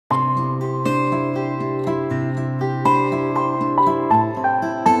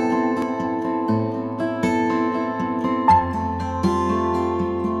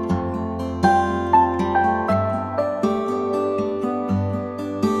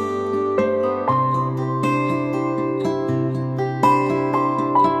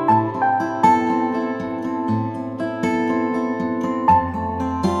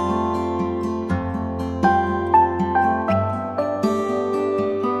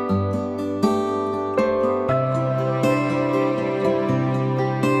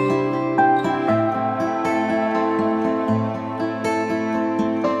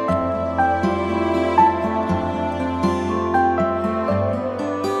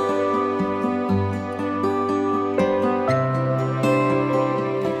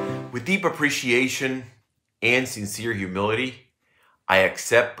deep appreciation and sincere humility, I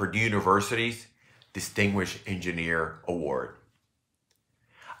accept Purdue University's Distinguished Engineer Award.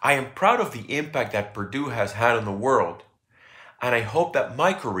 I am proud of the impact that Purdue has had on the world, and I hope that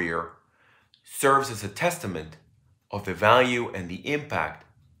my career serves as a testament of the value and the impact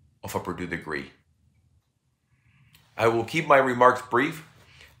of a Purdue degree. I will keep my remarks brief.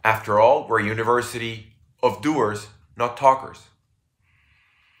 After all, we're a university of doers, not talkers.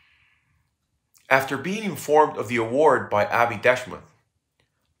 After being informed of the award by Abby Deschmuth,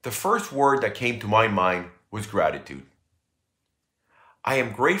 the first word that came to my mind was gratitude. I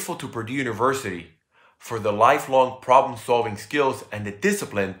am grateful to Purdue University for the lifelong problem-solving skills and the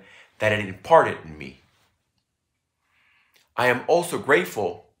discipline that it imparted in me. I am also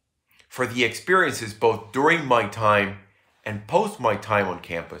grateful for the experiences both during my time and post my time on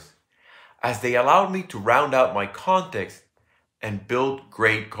campus, as they allowed me to round out my context and build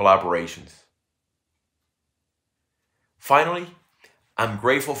great collaborations. Finally, I'm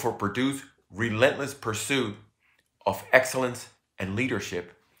grateful for Purdue's relentless pursuit of excellence and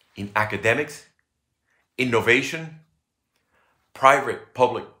leadership in academics, innovation,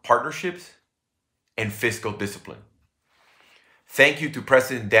 private-public partnerships, and fiscal discipline. Thank you to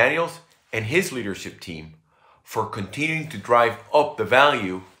President Daniels and his leadership team for continuing to drive up the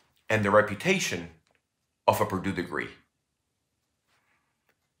value and the reputation of a Purdue degree.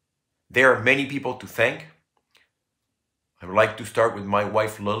 There are many people to thank. I would like to start with my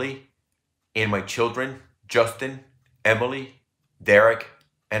wife Lily and my children Justin, Emily, Derek,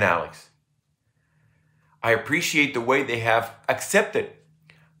 and Alex. I appreciate the way they have accepted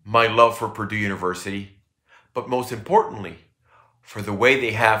my love for Purdue University, but most importantly, for the way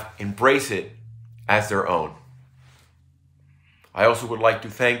they have embraced it as their own. I also would like to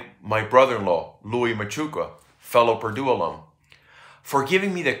thank my brother-in-law, Louis Machuca, fellow Purdue alum, for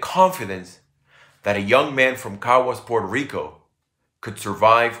giving me the confidence that a young man from Caguas, Puerto Rico, could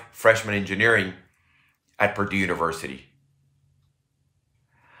survive freshman engineering at Purdue University.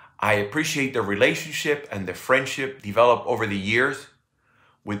 I appreciate the relationship and the friendship developed over the years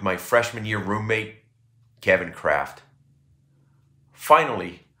with my freshman year roommate, Kevin Kraft.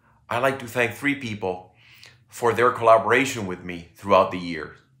 Finally, I'd like to thank three people for their collaboration with me throughout the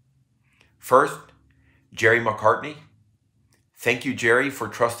years. First, Jerry McCartney. Thank you, Jerry, for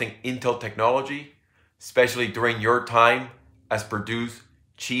trusting Intel Technology, especially during your time as Purdue's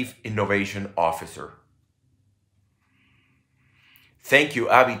Chief Innovation Officer. Thank you,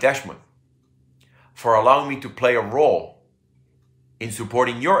 Abby Deschmuth, for allowing me to play a role in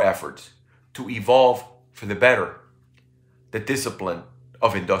supporting your efforts to evolve for the better the discipline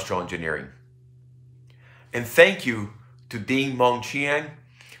of industrial engineering. And thank you to Dean Mong Chiang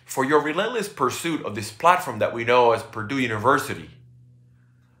for your relentless pursuit of this platform that we know as Purdue University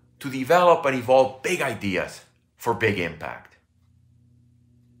to develop and evolve big ideas for big impact.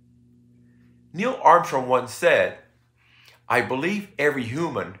 Neil Armstrong once said, "I believe every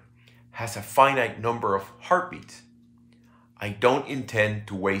human has a finite number of heartbeats. I don't intend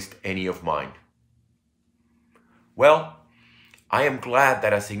to waste any of mine." Well, I am glad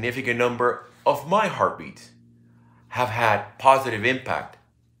that a significant number of my heartbeats have had positive impact,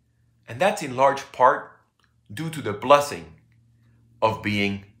 and that's in large part due to the blessing of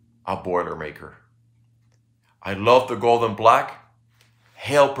being a Boilermaker. I love the gold and black.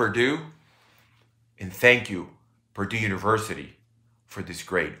 Hail Purdue, and thank you, Purdue University, for this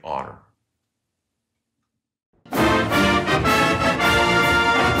great honor.